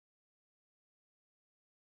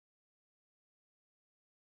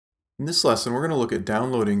In this lesson, we're going to look at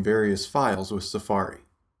downloading various files with Safari.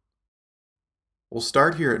 We'll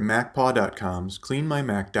start here at MacPaw.com's Clean My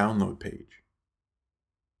Mac download page.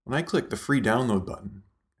 When I click the free download button,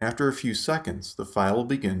 after a few seconds, the file will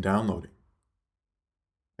begin downloading.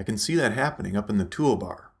 I can see that happening up in the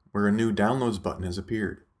toolbar, where a new Downloads button has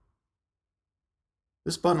appeared.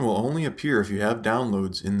 This button will only appear if you have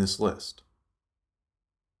downloads in this list.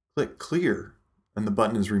 Click Clear, and the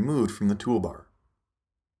button is removed from the toolbar.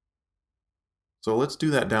 So let's do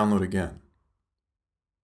that download again.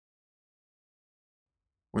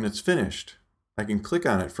 When it's finished, I can click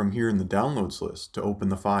on it from here in the Downloads list to open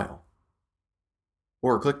the file,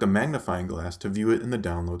 or click the magnifying glass to view it in the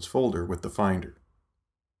Downloads folder with the Finder.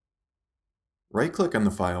 Right-click on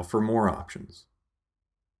the file for more options.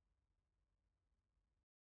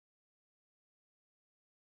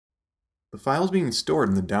 The file is being stored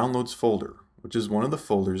in the Downloads folder, which is one of the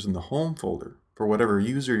folders in the Home folder for whatever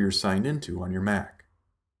user you're signed into on your Mac.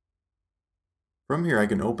 From here, I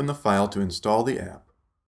can open the file to install the app,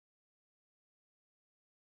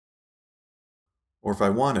 or if I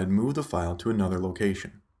wanted, move the file to another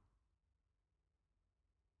location.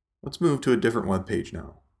 Let's move to a different web page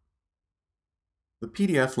now. The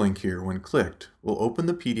PDF link here, when clicked, will open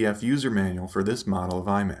the PDF user manual for this model of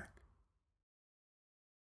iMac.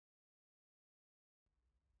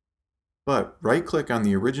 But right-click on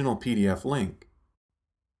the original PDF link,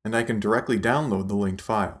 and I can directly download the linked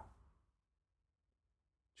file.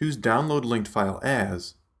 Choose Download Linked File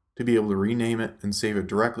As to be able to rename it and save it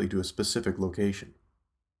directly to a specific location.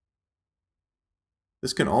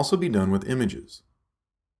 This can also be done with images.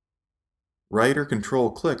 Right or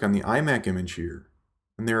Control-click on the iMac image here,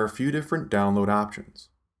 and there are a few different download options.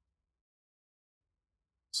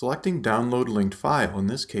 Selecting Download Linked File in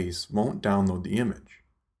this case won't download the image.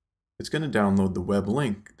 It's going to download the web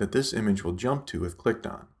link that this image will jump to if clicked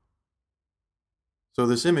on. So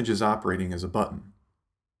this image is operating as a button.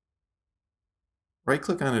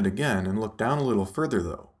 Right-click on it again and look down a little further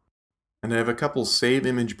though, and I have a couple Save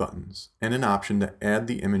Image buttons and an option to add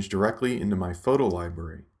the image directly into my photo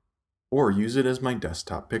library or use it as my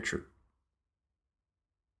desktop picture.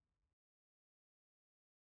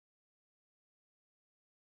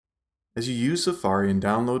 As you use Safari and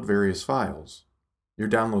download various files, your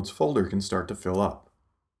Downloads folder can start to fill up.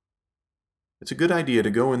 It's a good idea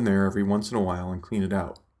to go in there every once in a while and clean it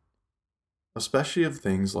out, especially of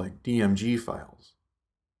things like DMG files,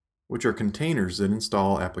 which are containers that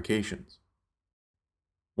install applications.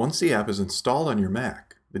 Once the app is installed on your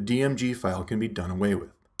Mac, the DMG file can be done away with.